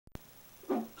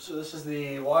So this is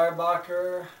the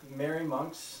Weyerbacher Mary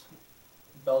Monk's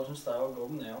Belgian style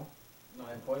golden nail,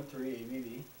 9.3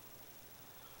 ABV.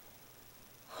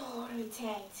 Oh, what are we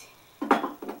tanked?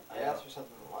 I asked for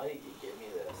something light, you give me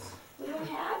this. We don't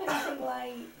have anything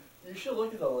light. You should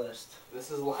look at the list.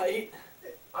 This is light?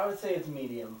 I would say it's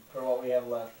medium for what we have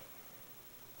left.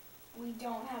 We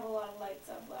don't have a lot of light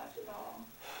stuff left at all.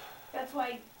 That's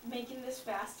why making this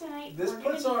fast tonight, This we're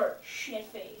puts gonna be our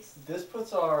shit-faced. This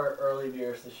puts our early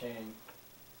beers to shame.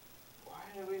 Why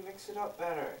did we mix it up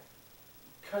better?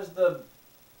 Because the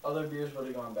other beers would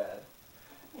have gone bad.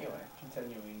 Anyway,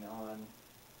 continuing on.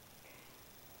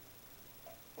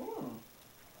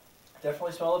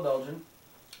 Definitely smell of Belgian.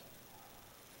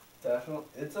 Definitely,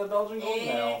 it's a Belgian golden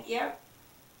ale. Yep.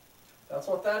 That's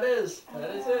what that is.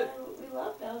 That is it. We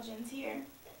love Belgians here.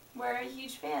 We're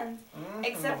huge fans.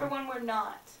 Except for when we're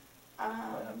not.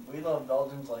 Yeah, we love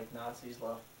Belgians like Nazis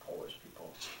love Polish people.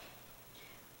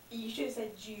 You should have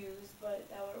said Jews, but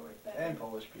that would have worked better. And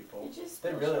Polish people. It's just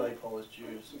They really like Polish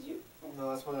Jews. Did you? No,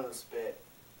 that's one of the spit.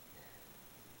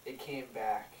 It came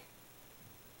back.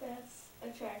 That's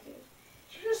attractive.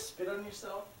 Did you just spit on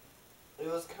yourself? It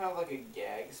was kind of like a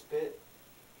gag spit.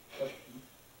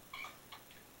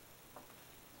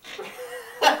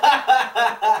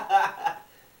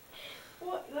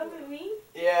 What? Look at me?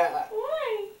 Yeah.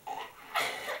 Why?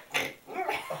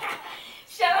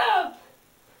 Shut up!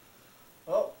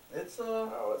 Oh, it's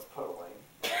Oh, it's puddling.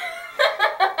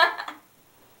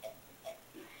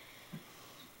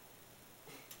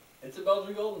 it's a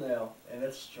Belgian golden ale, and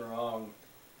it's strong.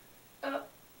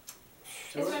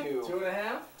 Two, Is it-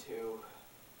 2.5? 2.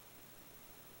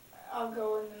 I'll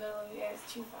go in the middle of you guys.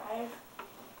 2.5.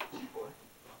 What?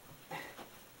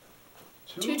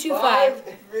 2.25.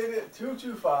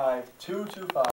 2.25. 2.25.